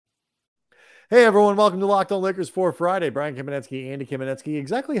Hey everyone, welcome to Locked On Lakers for Friday. Brian Kamenetsky, Andy Kamenetsky.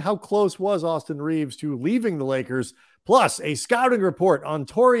 Exactly how close was Austin Reaves to leaving the Lakers? Plus a scouting report on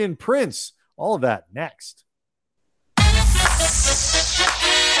Taurean Prince. All of that next.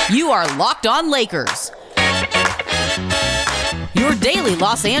 You are Locked On Lakers, your daily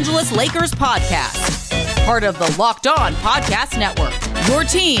Los Angeles Lakers podcast. Part of the Locked On Podcast Network, your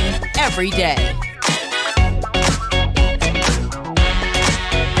team every day.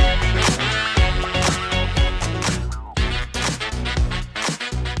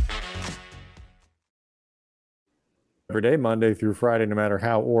 Every day, Monday through Friday, no matter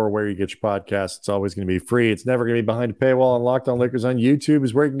how or where you get your podcasts, it's always going to be free. It's never going to be behind a paywall. And Locked On Lakers on YouTube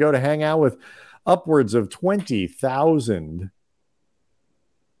is where you can go to hang out with upwards of 20,000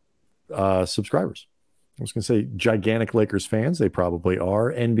 subscribers. I was going to say gigantic Lakers fans. They probably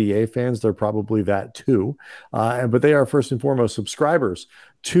are. NBA fans, they're probably that too. But they are first and foremost subscribers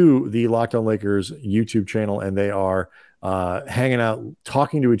to the Locked On Lakers YouTube channel, and they are hanging out,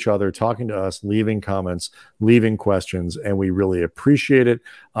 talking to each other, talking to us, leaving comments, leaving questions, and we really appreciate it.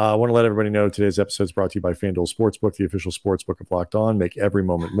 I want to let everybody know today's episode is brought to you by FanDuel Sportsbook, the official sportsbook of Locked On. Make every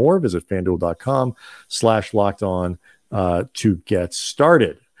moment more. Visit FanDuel.com/LockedOn to get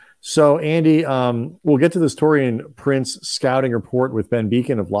started. So, Andy, we'll get to this Taurean Prince scouting report with Ben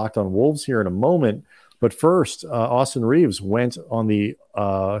Beacon of Locked On Wolves here in a moment. But first, Austin Reaves went on the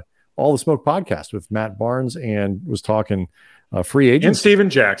All the Smoke podcast with Matt Barnes and was talking free agency. And Steven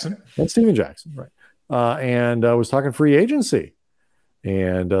Jackson, right. And was talking free agency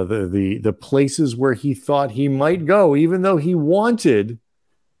and the places where he thought he might go, even though he wanted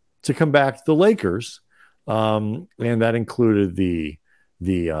to come back to the Lakers. And that included the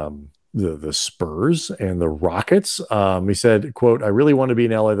Spurs and the Rockets. He said, quote, "I really wanted to be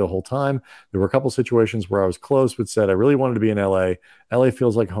in LA the whole time. There were a couple situations where I was close, but said I really wanted to be in LA. LA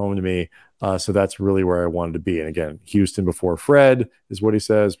feels like home to me. So that's really where I wanted to be." And again, Houston before Fred is what he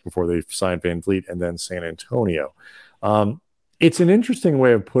says, before they signed Van Vliet, and then San Antonio. It's an interesting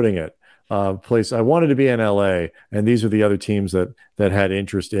way of putting it. Place I wanted to be in LA, and these are the other teams that had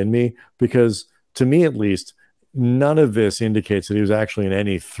interest in me, because to me at least, none of this indicates that he was actually in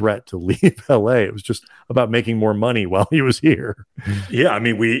any threat to leave LA. It was just about making more money while he was here. Yeah, I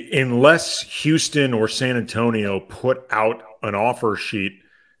mean, unless Houston or San Antonio put out an offer sheet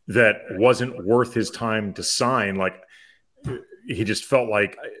that wasn't worth his time to sign, like he just felt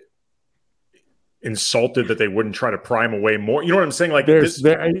like insulted that they wouldn't try to pry him away more. You know what I'm saying? Like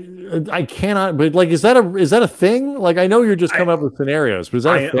I cannot, but like, is that a thing? Like, I know you're just coming up with scenarios, but is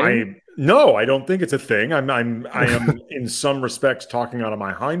that a thing? No, I don't think it's a thing. I am in some respects talking out of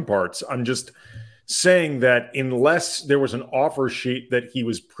my hind parts. I'm just saying that unless there was an offer sheet that he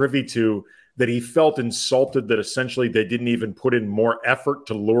was privy to, that he felt insulted that essentially they didn't even put in more effort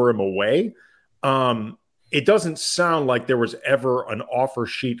to lure him away. It doesn't sound like there was ever an offer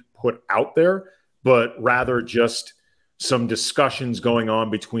sheet put out there, but rather just some discussions going on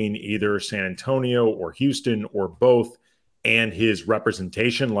between either San Antonio or Houston or both, and his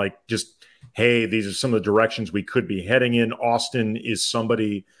representation, like just, hey, these are some of the directions we could be heading in. Austin is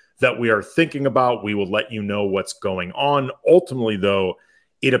somebody that we are thinking about. We will let you know what's going on. Ultimately, though,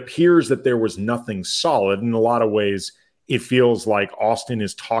 it appears that there was nothing solid. In a lot of ways, it feels like Austin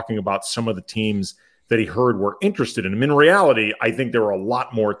is talking about some of the teams that he heard were interested in him. In reality, I think there were a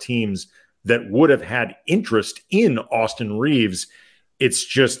lot more teams that would have had interest in Austin Reaves. It's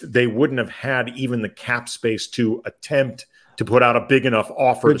just they wouldn't have had even the cap space to attempt to put out a big enough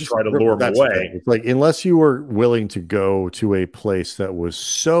offer to try to lure him away. It's like, unless you were willing to go to a place that was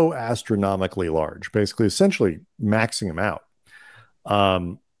so astronomically large, basically essentially maxing him out,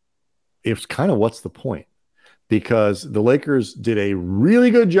 it's kind of, what's the point? Because the Lakers did a really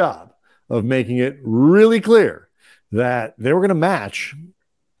good job of making it really clear that they were going to match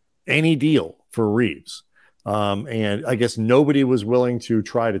any deal for Reaves. And I guess nobody was willing to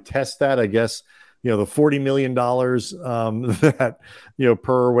try to test that. I guess, the $40 million that,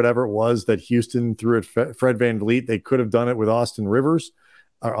 per whatever it was that Houston threw at Fred Van Vliet, they could have done it with Austin Reaves.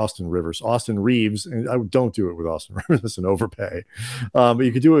 And don't do it with Austin Rivers. It's an overpay. But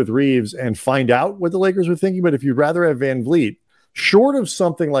you could do it with Reaves and find out what the Lakers were thinking. But if you'd rather have Van Vliet, short of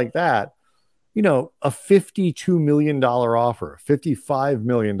something like that, a $52 million offer, $55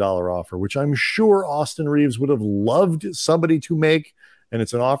 million offer, which I'm sure Austin Reaves would have loved somebody to make, and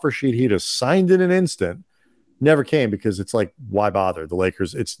it's an offer sheet he'd have signed in an instant, never came, because it's like, why bother? The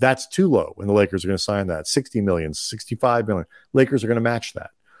Lakers, that's too low when the Lakers are going to sign that. 60 million, 65 million. Lakers are going to match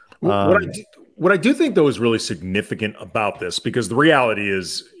that. What I do think, though, is really significant about this, because the reality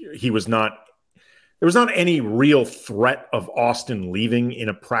is there was not any real threat of Austin leaving in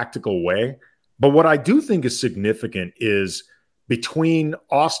a practical way. But what I do think is significant is between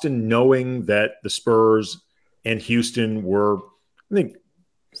Austin knowing that the Spurs and Houston were, I think,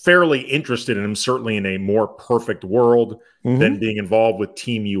 fairly interested in him, certainly in a more perfect world than being involved with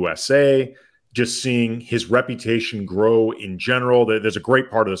Team USA, just seeing his reputation grow in general. There's a great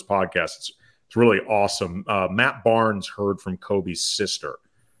part of this podcast. It's really awesome. Matt Barnes heard from Kobe's sister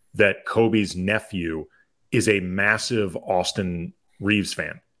that Kobe's nephew is a massive Austin Reaves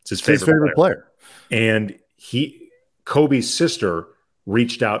fan. It's his favorite player. And Kobe's sister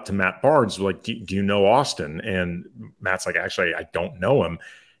reached out to Matt Barnes, like, do you know Austin? And Matt's like, actually, I don't know him.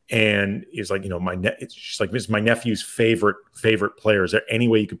 And he's like, she's like, this is my nephew's favorite player. Is there any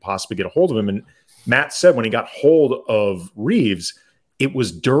way you could possibly get a hold of him? And Matt said when he got hold of Reaves, it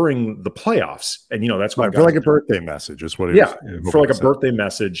was during the playoffs. And, that's what for like a birthday message is what it is. For like a birthday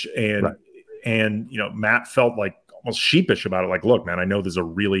message. And, Matt felt like almost sheepish about it. Like, look, man, I know there's a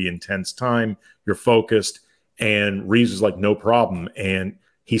really intense time. You're focused. And Reaves was like, no problem. And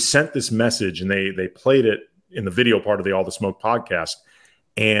he sent this message and they played it in the video part of the All the Smoke podcast.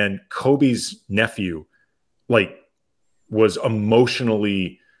 And Kobe's nephew, was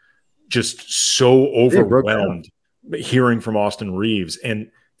emotionally just so overwhelmed hearing from Austin Reaves.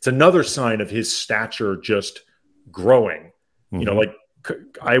 And it's another sign of his stature just growing.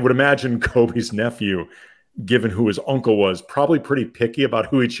 I would imagine Kobe's nephew, given who his uncle was, probably pretty picky about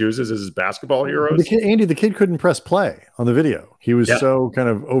who he chooses as his basketball heroes. The kid couldn't press play on the video. He was so kind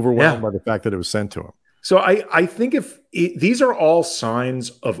of overwhelmed by the fact that it was sent to him. So I think these are all signs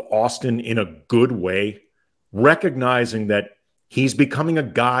of Austin in a good way, recognizing that he's becoming a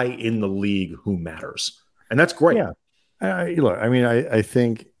guy in the league who matters. And that's great. Yeah. I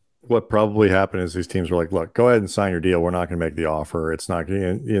think what probably happened is these teams were like, look, go ahead and sign your deal. We're not going to make the offer. It's not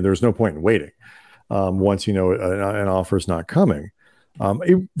going to, there's no point in waiting. Once an offer is not coming.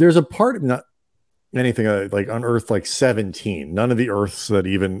 There's a part of not anything like on Earth like 17, none of the Earths that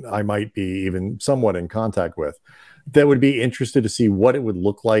even I might be even somewhat in contact with, that would be interested to see what it would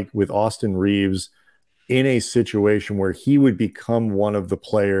look like with Austin Reaves in a situation where he would become one of the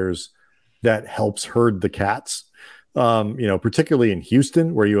players that helps herd the cats. Particularly in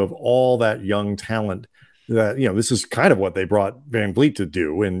Houston, where you have all that young talent that, this is kind of what they brought Van Vliet to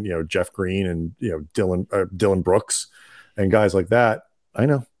do. And, Jeff Green and, Dylan Brooks and guys like that. I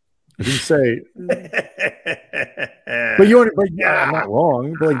know. I didn't say, I'm not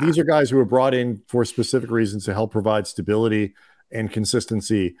wrong. But these are guys who are brought in for specific reasons to help provide stability and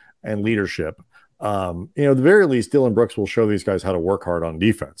consistency and leadership. At the very least, Dylan Brooks will show these guys how to work hard on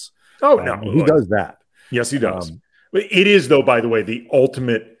defense. He does that. Yes, he does. It is, though, by the way, the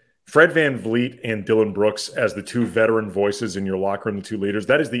ultimate Fred Van Vliet and Dylan Brooks as the two veteran voices in your locker room, the two leaders.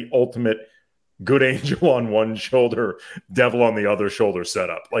 That is the ultimate good angel on one shoulder, devil on the other shoulder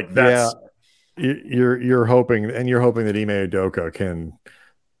setup. That's you're hoping that Ime Udoka can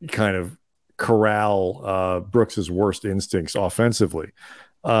kind of corral Brooks's worst instincts offensively.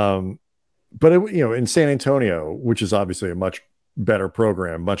 But in San Antonio, which is obviously a much better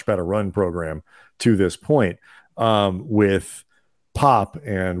program, much better run program to this point, with Pop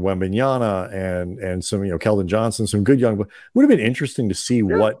and Wembanyama and some, Keldon Johnson, some good young, would have been interesting to see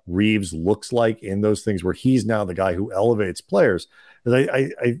what Reaves looks like in those things where he's now the guy who elevates players.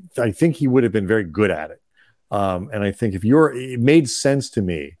 I think he would have been very good at it. And I think it made sense to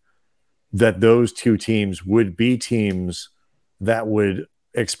me that those two teams would be teams that would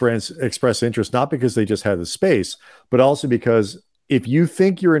express interest, not because they just had the space, but also because if you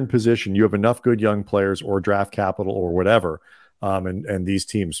think you're in position, you have enough good young players or draft capital or whatever, and these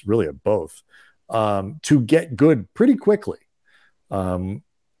teams really have both, to get good pretty quickly.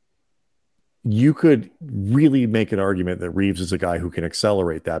 You could really make an argument that Reaves is a guy who can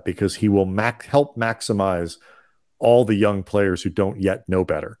accelerate that because he will help maximize all the young players who don't yet know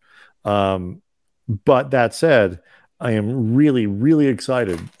better. But that said, I am really, really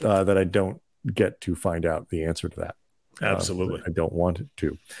excited that I don't get to find out the answer to that. Absolutely. I don't want it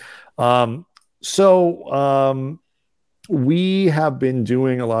to. We have been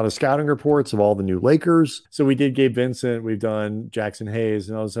doing a lot of scouting reports of all the new Lakers. So we did Gabe Vincent, we've done Jackson Hayes,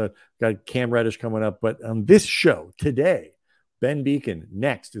 and also got Cam Reddish coming up. But on this show today, Ben Beacon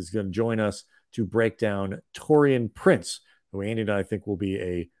next is going to join us to break down Taurean Prince, who Andy and I think will be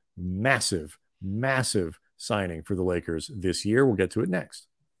a massive, massive signing for the Lakers this year. We'll get to it next.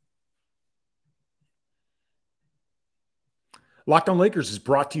 Locked On Lakers is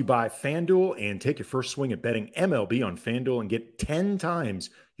brought to you by FanDuel, and take your first swing at betting MLB on FanDuel and get 10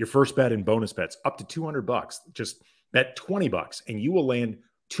 times your first bet in bonus bets up to $200. Just bet $20 and you will land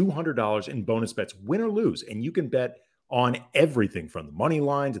 $200 in bonus bets, win or lose. And you can bet on everything from the money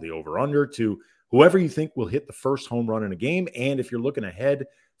line to the over-under to whoever you think will hit the first home run in a game. And if you're looking ahead,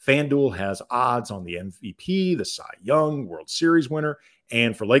 FanDuel has odds on the MVP, the Cy Young, World Series winner.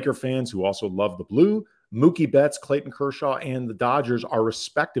 And for Laker fans who also love the blue, Mookie Betts, Clayton Kershaw, and the Dodgers are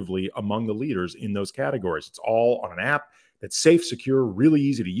respectively among the leaders in those categories. It's all on an app that's safe, secure, really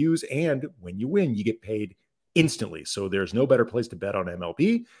easy to use. And when you win, you get paid instantly. So there's no better place to bet on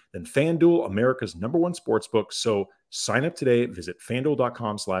MLB than FanDuel, America's #1 sportsbook. So sign up today. Visit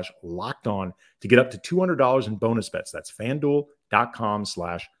FanDuel.com/lockedon to get up to $200 in bonus bets. That's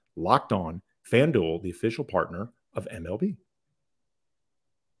FanDuel.com/lockedon. FanDuel, the official partner of MLB.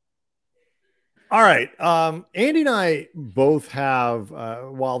 All right. Andy and I both have,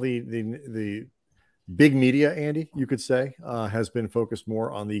 while the big media, Andy, you could say, has been focused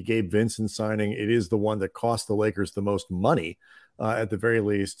more on the Gabe Vincent signing. It is the one that cost the Lakers the most money, at the very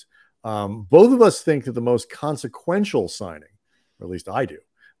least. Both of us think that the most consequential signing, or at least I do,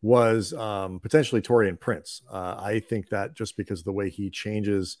 was potentially Taurean Prince. I think that just because of the way he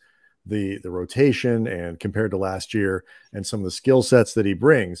changes the rotation and compared to last year and some of the skill sets that he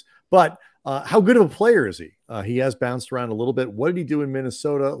brings. But how good of a player is he? He has bounced around a little bit. What did he do in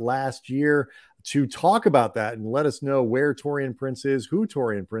Minnesota last year? To talk about that and let us know where Taurean Prince is, who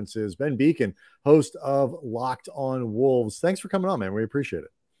Taurean Prince is, Ben Beacon, host of Locked on Wolves. Thanks for coming on, man. We appreciate it.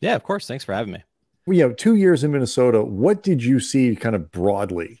 Yeah, of course. Thanks for having me. Well, 2 years in Minnesota. What did you see kind of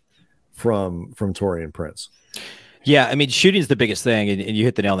broadly from Taurean Prince? Yeah, I mean, shooting is the biggest thing, and you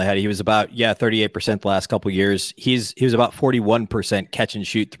hit the nail on the head. He was about 38% the last couple of years. He was about 41% catch and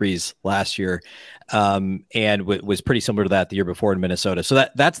shoot threes last year, and was pretty similar to that the year before in Minnesota. So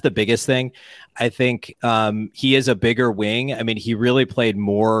that's the biggest thing. I think he is a bigger wing. I mean, he really played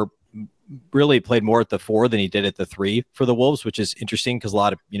more at the 4 than he did at the 3 for the Wolves, which is interesting because a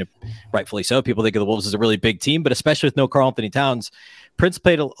lot of, rightfully so, people think of the Wolves as a really big team, but especially with no Karl Anthony Towns, Prince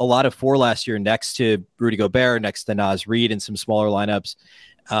played a lot of 4 last year next to Rudy Gobert, next to Naz Reid in some smaller lineups.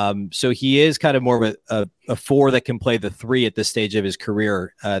 So he is kind of more of a 4 that can play the 3 at this stage of his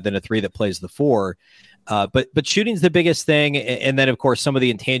career than a 3 that plays the 4. But shooting's the biggest thing. And then, of course, some of the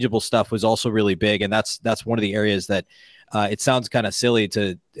intangible stuff was also really big. And that's one of the areas that it sounds kind of silly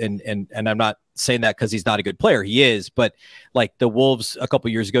to, and I'm not saying that because he's not a good player. He is, but like the Wolves a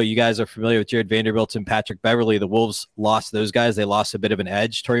couple years ago, you guys are familiar with Jared Vanderbilt and Patrick Beverley. The Wolves lost those guys. They lost a bit of an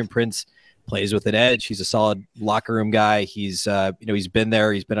edge. Taurean Prince plays with an edge. He's a solid locker room guy. He's, he's been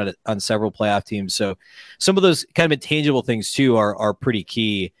there. He's been on several playoff teams. So some of those kind of intangible things too are pretty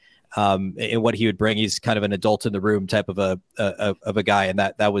key. In what he would bring. He's kind of an adult in the room type of a guy. And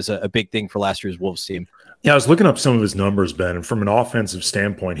that was a big thing for last year's Wolves team. Yeah, I was looking up some of his numbers, Ben, and from an offensive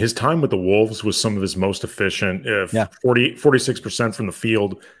standpoint, his time with the Wolves was some of his most efficient, 46% from the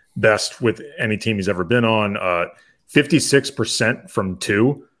field, best with any team he's ever been on, 56% from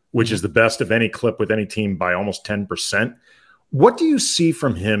 2, which is the best of any clip with any team by almost 10%. What do you see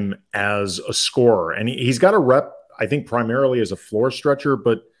from him as a scorer? And he's got a rep, I think, primarily as a floor stretcher,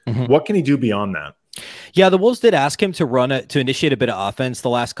 but what can he do beyond that? Yeah, the Wolves did ask him to initiate a bit of offense the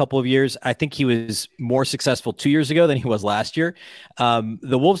last couple of years. I think he was more successful 2 years ago than he was last year.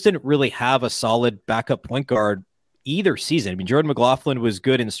 The Wolves didn't really have a solid backup point guard either season. I mean, Jordan McLaughlin was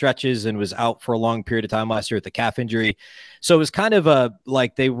good in stretches and was out for a long period of time last year with the calf injury. So it was kind of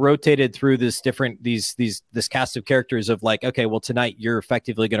like they rotated through this cast of characters of like, okay, well, tonight you're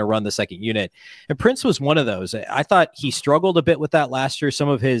effectively going to run the second unit. And Prince was one of those. I thought he struggled a bit with that last year. Some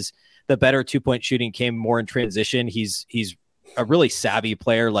of the better 2-point shooting came more in transition. He's a really savvy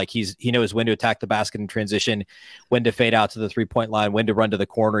player. Like he knows when to attack the basket in transition, when to fade out to the 3-point line, when to run to the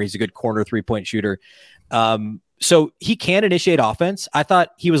corner. He's a good corner 3-point shooter. So he can initiate offense. I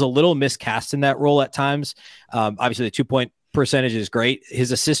thought he was a little miscast in that role at times. Obviously the 2-point percentage is great.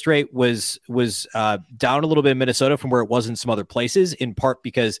 His assist rate was down a little bit in Minnesota from where it was in some other places, in part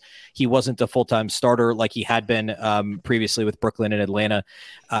because he wasn't a full-time starter like he had been previously with Brooklyn and Atlanta,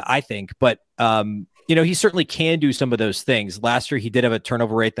 I think. But he certainly can do some of those things. Last year, he did have a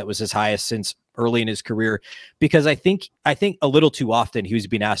turnover rate that was his highest since early in his career, because I think a little too often he was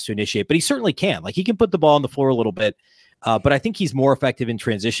being asked to initiate, but he certainly can. Like he can put the ball on the floor a little bit, but I think he's more effective in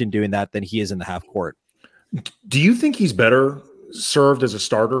transition doing that than he is in the half court. Do you think he's better served as a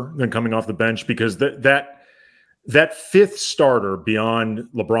starter than coming off the bench? Because that fifth starter beyond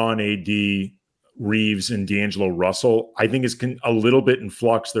LeBron, AD, Reaves, and D'Angelo Russell, I think is a little bit in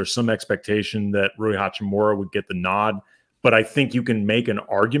flux. There's some expectation that Rui Hachimura would get the nod, but I think you can make an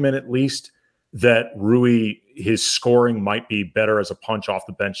argument at least that Rui, his scoring might be better as a punch off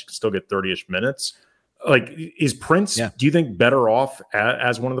the bench. He can still get 30-ish minutes. Like, is Prince, do you think, better off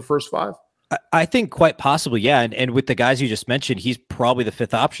as one of the first 5? I think quite possibly, yeah. And with the guys you just mentioned, he's probably the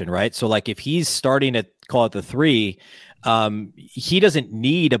fifth option, right? So like if he's starting at call it the three, he doesn't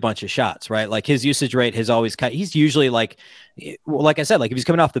need a bunch of shots, right? Like his usage rate has always he's usually like, well, like I said, like if he's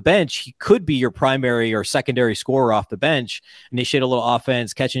coming off the bench, he could be your primary or secondary scorer off the bench, initiate a little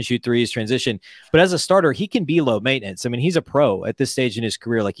offense, catch and shoot threes, transition. But as a starter, he can be low maintenance. I mean, he's a pro at this stage in his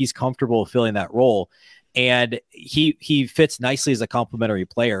career. Like he's comfortable filling that role. And he fits nicely as a complementary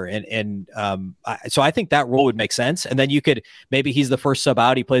player, so I think that role would make sense. And then you could maybe he's the first sub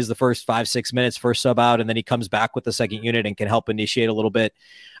out, he plays the first 5-6 minutes, first sub out, and then he comes back with the second unit and can help initiate a little bit.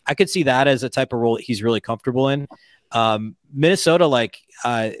 I could see that as a type of role that he's really comfortable in. Minnesota, like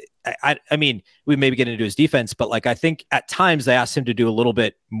I mean, we maybe get into his defense, but like I think at times they asked him to do a little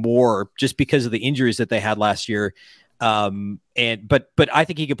bit more just because of the injuries that they had last year. But I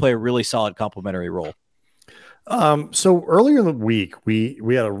think he could play a really solid complementary role. So earlier in the week, we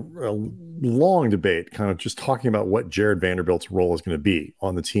had a long debate kind of just talking about what Jared Vanderbilt's role is going to be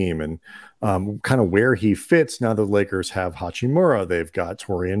on the team and kind of where he fits now that the Lakers have Hachimura. They've got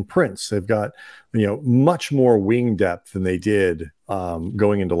Taurean Prince. They've got, much more wing depth than they did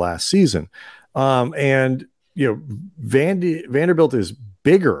going into last season. Vanderbilt is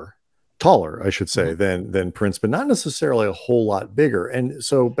taller, I should say, than Prince, but not necessarily a whole lot bigger. And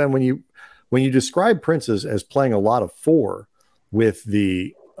so, Ben, when you describe Prince as playing a lot of four with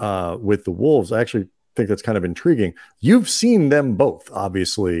the Wolves, I actually think that's kind of intriguing. You've seen them both,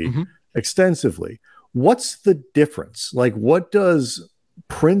 obviously, extensively. What's the difference? Like, what does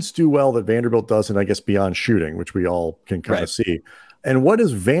Prince do well that Vanderbilt doesn't, I guess, beyond shooting, which we all can kind of see? And what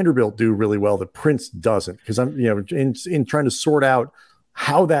does Vanderbilt do really well that Prince doesn't? Because I'm, in trying to sort out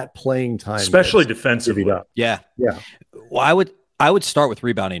how that playing time, especially defensively. Yeah. Well, I would start with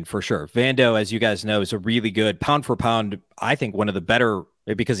rebounding for sure. Vando, as you guys know, is a really good pound for pound. I think one of the better,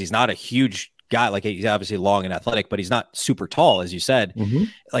 because he's not a huge guy. Like he's obviously long and athletic, but he's not super tall, as you said.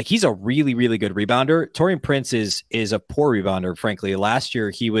 Like he's a really, really good rebounder. Taurean Prince is a poor rebounder, frankly. Last year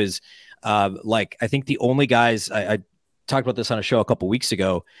he was I think the only guys I talked about this on a show a couple weeks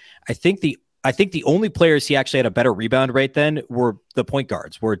ago. I think the only players he actually had a better rebound rate than were the point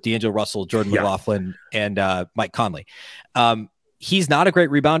guards, were D'Angelo Russell, Jordan McLaughlin, and Mike Conley. He's not a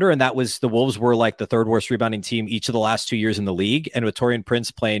great rebounder, and the Wolves were like the third worst rebounding team each of the last 2 years in the league. And with Taurean Prince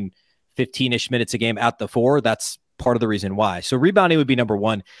playing 15-ish minutes a game at the four, that's part of the reason why. So rebounding would be number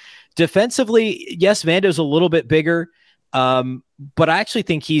one. Defensively, yes, Vando's a little bit bigger, but I actually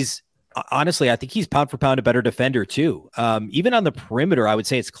think I think he's pound for pound a better defender too. Even on the perimeter, I would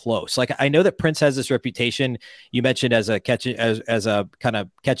say it's close. Like I know that Prince has this reputation you mentioned as a as a kind of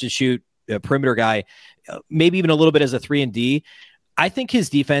catch and shoot perimeter guy, maybe even a little bit as a 3-and-D. I think his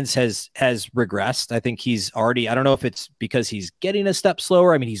defense has regressed. I think he's already, I don't know if it's because he's getting a step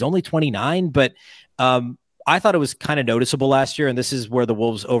slower. I mean, he's only 29, but I thought it was kind of noticeable last year. And this is where the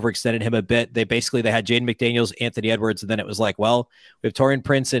Wolves overextended him a bit. They had Jaden McDaniels, Anthony Edwards. And then it was like, well, we have Taurean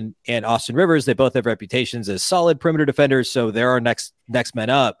Prince and Austin Rivers. They both have reputations as solid perimeter defenders. So they're our next men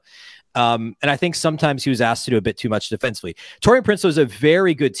up. And I think sometimes he was asked to do a bit too much defensively. Taurean Prince was a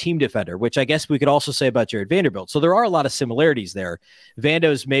very good team defender, which I guess we could also say about Jared Vanderbilt. So there are a lot of similarities there.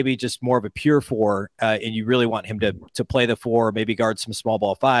 Vando's maybe just more of a pure four, and you really want him to play the four, maybe guard some small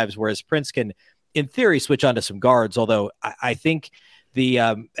ball fives, whereas Prince can, in theory, switch onto some guards. Although I think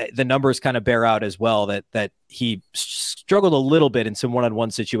the numbers kind of bear out as well that he struggled a little bit in some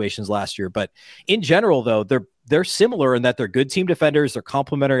one-on-one situations last year. But in general, though, they're similar in that they're good team defenders. They're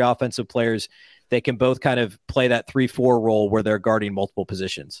complementary offensive players. They can both kind of play that 3-4 role where they're guarding multiple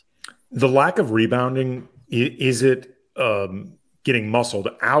positions. The lack of rebounding, is it getting muscled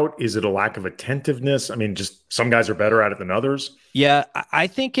out? Is it a lack of attentiveness? I mean, just some guys are better at it than others. Yeah, I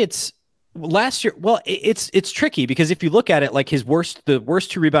think it's last year. Well, it's tricky because if you look at it, like the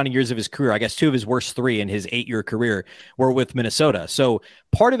worst 2 rebounding years of his career, I guess 2 of his worst 3 in his 8-year career were with Minnesota. So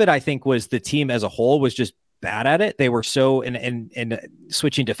part of it, I think, was the team as a whole was just bad at it. They were so and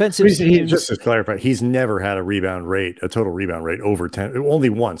switching defensive. Just to clarify, he's never had a total rebound rate over 10. Only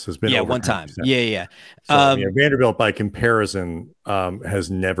once has been. Yeah, over one 10%. Time. Yeah. So, Vanderbilt, by comparison, has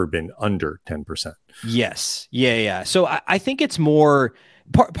never been under 10%. Yes. Yeah. So I think it's more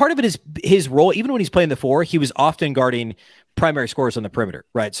part of it is his role. Even when he's playing the 4, he was often guarding primary scorers on the perimeter,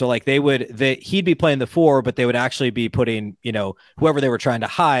 right? So like he'd be playing the 4, but they would actually be putting whoever they were trying to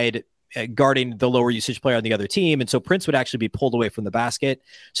hide guarding the lower usage player on the other team. And so Prince would actually be pulled away from the basket.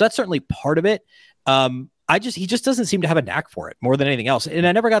 So that's certainly part of it. he just doesn't seem to have a knack for it more than anything else. And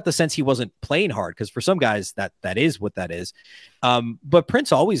I never got the sense he wasn't playing hard, because for some guys that is what that is. But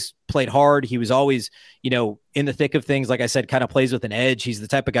Prince always played hard. He was always, in the thick of things. Like I said, kind of plays with an edge. He's the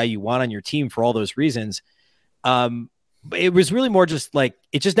type of guy you want on your team for all those reasons. But it was really more just like,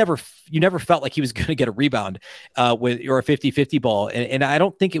 you never felt like he was going to get a rebound or a 50-50 ball. And I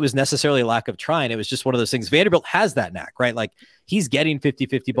don't think it was necessarily a lack of trying. It was just one of those things. Vanderbilt has that knack, right? Like he's getting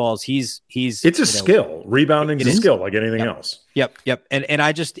 50-50 balls. It's a skill. Rebounding is a skill like anything else. Yep. And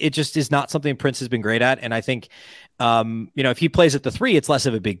it just is not something Prince has been great at. And I think, if he plays at the 3, it's less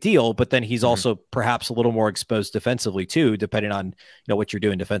of a big deal, but then he's also perhaps a little more exposed defensively too, depending on, what you're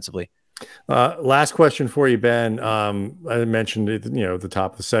doing defensively. Last question for you, Ben. I mentioned it, at the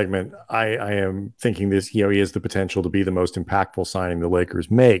top of the segment. I am thinking this, he has the potential to be the most impactful signing the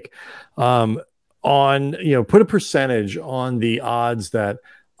Lakers make. Put a percentage on the odds that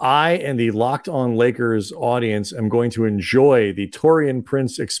I and the Locked On Lakers audience am going to enjoy the Taurean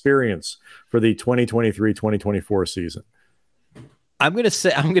Prince experience for the 2023-2024 season. I'm going to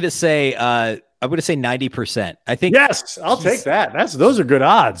say 90%. I think. Yes, I'll take that. Those are good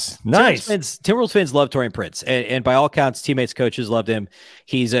odds. Nice. Timberwolves fans love Taurean Prince, and by all accounts, teammates, coaches loved him.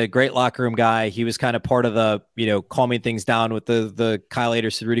 He's a great locker room guy. He was kind of part of the, calming things down with the Kyle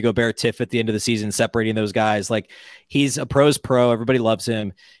Anderson, Rudy Gobert tiff at the end of the season, separating those guys. Like, he's a pro's pro. Everybody loves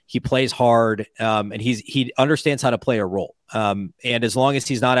him. He plays hard, and he understands how to play a role. And as long as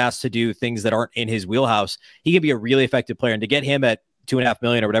he's not asked to do things that aren't in his wheelhouse, he can be a really effective player. And to get him at $2.5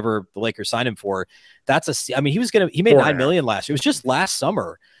 million or whatever the Lakers signed him for, he made $9 million last year. It was just last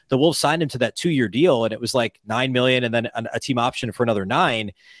summer the Wolves signed him to that 2-year deal, and it was like $9 million and then a team option for another $9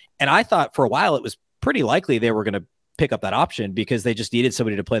 million. And I thought for a while it was pretty likely they were going to pick up that option because they just needed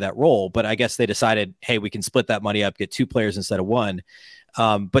somebody to play that role. But I guess they decided, hey, we can split that money up, get 2 players instead of 1.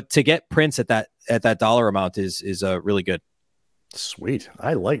 But to get Prince at that dollar amount is really good. Sweet.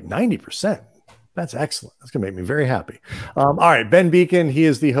 I like 90%. That's excellent. That's going to make me very happy. All right. Ben Beacon, he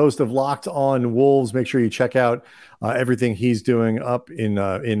is the host of Locked On Wolves. Make sure you check out everything he's doing up in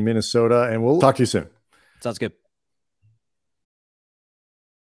Minnesota, and we'll talk to you soon. Sounds good.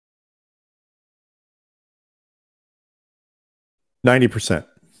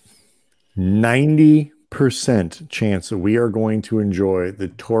 %90 chance that we are going to enjoy the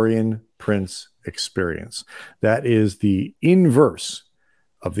Taurean Prince experience. That is the inverse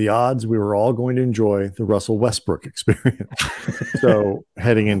of the odds we were all going to enjoy the Russell Westbrook experience. So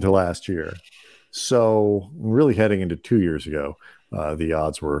heading into last year. So really heading into 2 years ago, the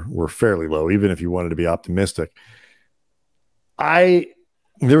odds were fairly low, even if you wanted to be optimistic.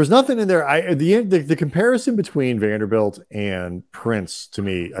 There was nothing in there. The comparison between Vanderbilt and Prince, to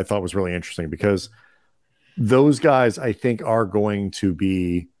me, I thought was really interesting because those guys, I think, are going to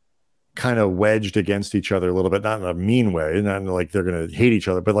be kind of wedged against each other a little bit, not in a mean way, not like they're going to hate each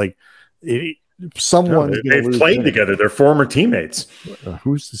other, but like they've played together. They're former teammates.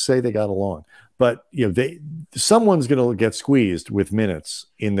 Who's to say they got along? But someone's going to get squeezed with minutes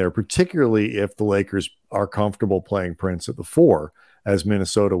in there, particularly if the Lakers are comfortable playing Prince at the 4, as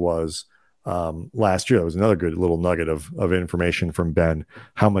Minnesota was last year. That was another good little nugget of information from Ben,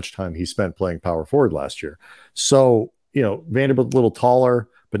 how much time he spent playing power forward last year. So, Vanderbilt a little taller,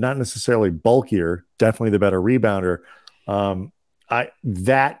 but not necessarily bulkier, definitely the better rebounder.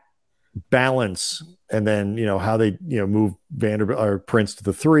 That balance, and then, how they, move Vanderbilt or Prince to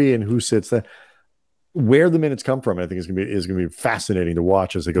the 3 and who sits there, where the minutes come from, I think is going to be fascinating to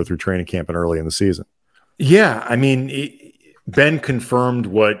watch as they go through training camp and early in the season. Yeah. I mean, Ben confirmed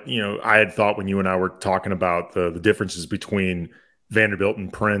what, I had thought when you and I were talking about the differences between Vanderbilt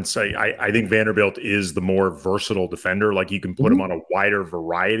and Prince. I think Vanderbilt is the more versatile defender. Like, you can put him on a wider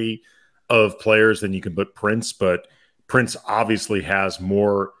variety of players than you can put Prince, but Prince obviously has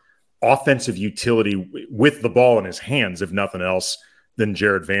more offensive utility with the ball in his hands, if nothing else, than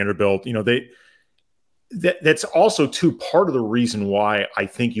Jared Vanderbilt. That's also part of the reason why I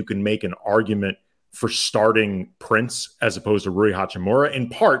think you can make an argument for starting Prince as opposed to Rui Hachimura, in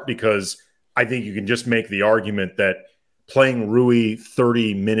part because I think you can just make the argument that playing Rui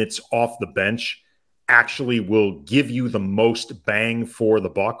 30 minutes off the bench actually will give you the most bang for the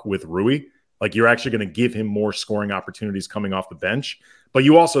buck with Rui. Like, you're actually going to give him more scoring opportunities coming off the bench, but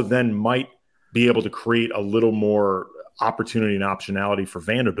you also then might be able to create a little more opportunity and optionality for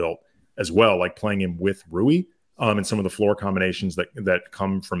Vanderbilt as well, like playing him with Rui and some of the floor combinations that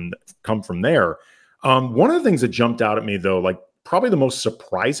come from there. One of the things that jumped out at me, though, like probably the most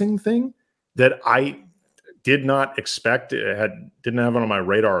surprising thing that I did not expect, didn't have it on my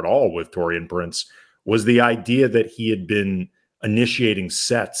radar at all with Taurean Prince, was the idea that he had been initiating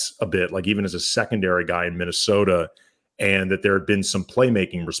sets a bit, like even as a secondary guy in Minnesota, and that there had been some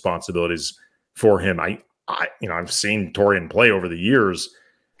playmaking responsibilities for him. I've seen Taurean play over the years.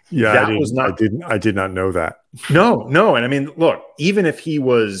 Yeah, That was not. I did not know that. No. And I mean, look, even if he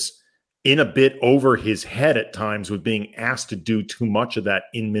was in a bit over his head at times with being asked to do too much of that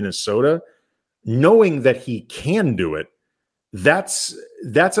in Minnesota, knowing that he can do it, that's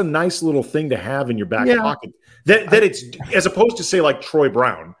a nice little thing to have in your back pocket. That it's, as opposed to, say, like Troy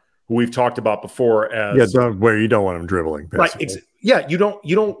Brown, who we've talked about before, as where you don't want him dribbling, basically. Right? You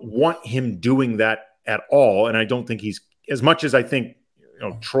don't want him doing that at all. And I don't think he's, as much as I think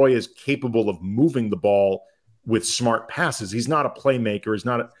Troy is capable of moving the ball with smart passes, he's not a playmaker. He's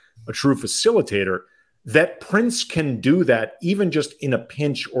not a true facilitator. That Prince can do that, even just in a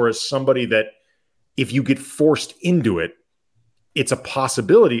pinch, or as somebody that, if you get forced into it, it's a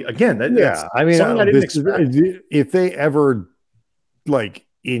possibility. Again, that's I mean, something I didn't expect. If they ever like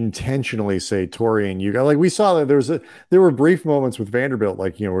intentionally say Taurean, you got, like, we saw that there were brief moments with Vanderbilt,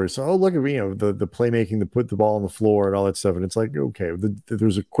 like, where it's, oh, look at me, the playmaking to put the ball on the floor and all that stuff, and it's like, okay,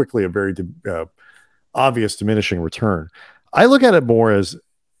 there's quickly a very obvious diminishing return. I look at it more as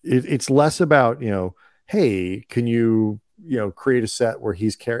it's less about, hey, can you create a set where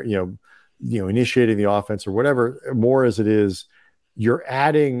he's initiating the offense or whatever, more as it is you're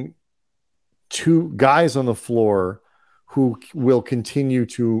adding two guys on the floor who will continue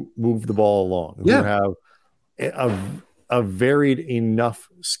to move the ball along, who have a varied enough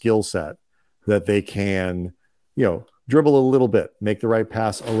skill set that they can, dribble a little bit, make the right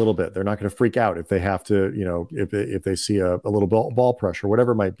pass a little bit. They're not going to freak out if they have to, if they see a little ball pressure,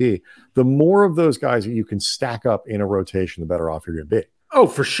 whatever it might be. The more of those guys that you can stack up in a rotation, the better off you're going to be. Oh,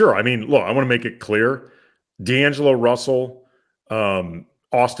 for sure. I mean, look, I want to make it clear. D'Angelo Russell,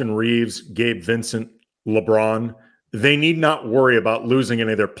 Austin Reaves, Gabe Vincent, LeBron, they need not worry about losing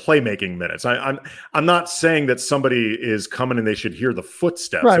any of their playmaking minutes. I'm not saying that somebody is coming and they should hear the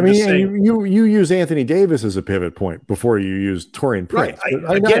footsteps. Right. I'm just saying, you use Anthony Davis as a pivot point before you use Taurean Prince. Right.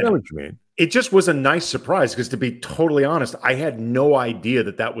 I know what you mean. It just was a nice surprise because, to be totally honest, I had no idea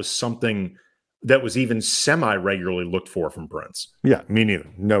that was something that was even semi-regularly looked for from Prince. Yeah, me neither.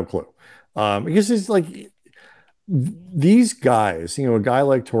 No clue. Because it's like these guys, a guy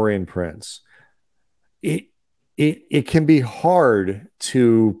like Taurean Prince, it can be hard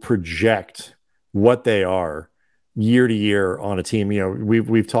to project what they are year to year on a team.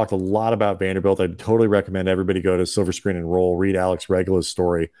 We've talked a lot about Vanderbilt. I'd totally recommend everybody go to Silver Screen and Roll, read Alex Regula's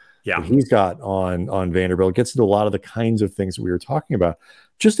story that he's got on Vanderbilt. It gets into a lot of the kinds of things that we were talking about,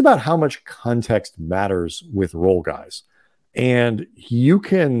 just about how much context matters with role guys. And you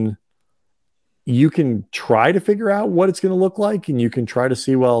can try to figure out what it's going to look like, and you can try to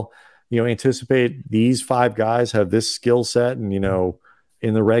see, well, anticipate these 5 guys have this skill set, and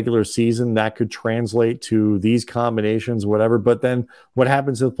in the regular season that could translate to these combinations, whatever. But then what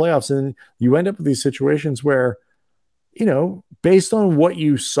happens in the playoffs, and you end up with these situations where, based on what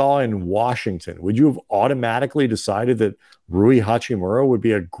you saw in Washington, would you have automatically decided that Rui Hachimura would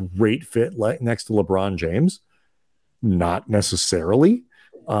be a great fit next to LeBron James? Not necessarily.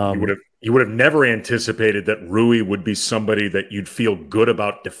 You would have never anticipated that Rui would be somebody that you'd feel good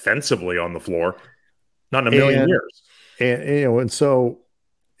about defensively on the floor. Not in a million years. And so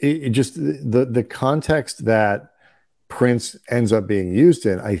it just, the context that Prince ends up being used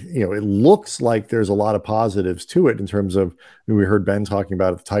in, it looks like there's a lot of positives to it in terms of, we heard Ben talking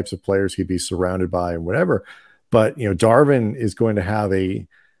about the types of players he'd be surrounded by and whatever. But, Darvin is going to have a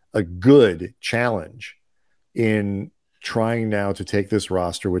good challenge in trying now to take this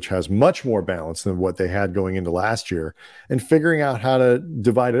roster, which has much more balance than what they had going into last year, and figuring out how to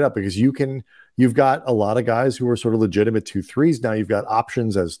divide it up, because you've got a lot of guys who are sort of legitimate 2-3s. Now you've got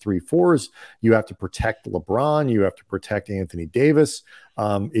options as 3-4s. You have to protect LeBron. You have to protect Anthony Davis.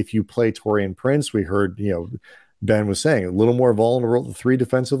 If you play Taurean Prince, we heard, Ben was saying, a little more vulnerable at the 3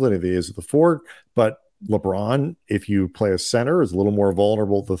 defensively than he is at the 4, but LeBron, if you play a center, is a little more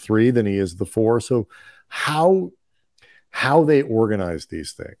vulnerable at the 3 than he is at the 4. So how they organize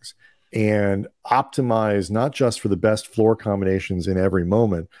these things and optimize not just for the best floor combinations in every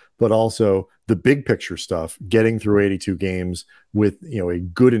moment, but also the big picture stuff, getting through 82 games with, a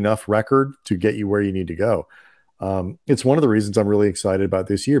good enough record to get you where you need to go. It's one of the reasons I'm really excited about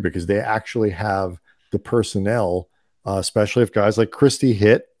this year, because they actually have the personnel, especially if guys like Christie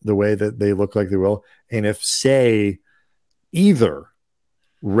hit the way that they look like they will. And if, say, either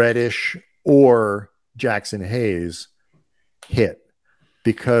Reddish or Jackson Hayes hit,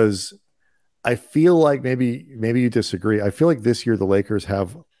 because I feel like maybe you disagree. I feel like this year the Lakers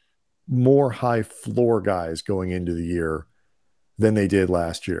have more high floor guys going into the year than they did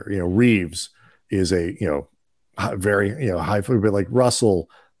last year. Reaves is a, very, high floor, but like Russell,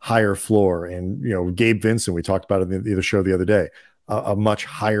 higher floor. And, Gabe Vincent, we talked about it in the show the other day, a much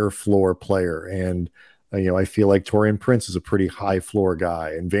higher floor player. And, I feel like Taurean Prince is a pretty high floor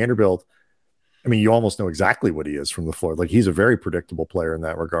guy. And Vanderbilt, I mean, you almost know exactly what he is from the floor. Like, he's a very predictable player in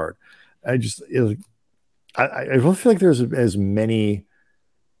that regard. I don't feel like there's as many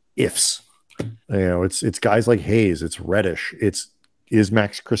ifs. It's guys like Hayes, it's Reddish, is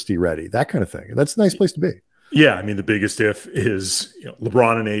Max Christie ready? That kind of thing. That's a nice place to be. Yeah, I mean, the biggest if is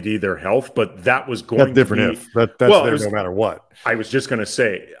LeBron and AD, their health, but that was going to be if. That's there no matter what. I was just going to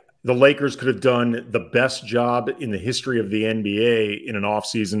say the Lakers could have done the best job in the history of the NBA in an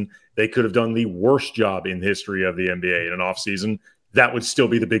offseason. They could have done the worst job in the history of the NBA in an offseason. That would still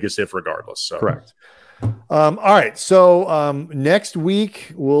be the biggest if regardless. So. Correct. All right. So next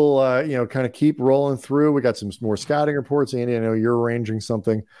week we'll kind of keep rolling through. We got some more scouting reports. Andy, I know you're arranging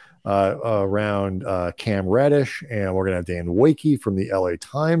something around Cam Reddish, and we're gonna have Dan Wakey from the LA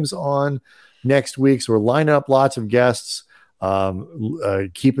Times on next week. So we're lining up lots of guests,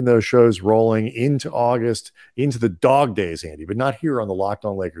 keeping those shows rolling into August, into the dog days, Andy, but not here on the Locked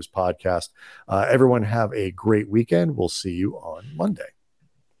On Lakers podcast. Everyone have a great weekend. We'll see you on Monday.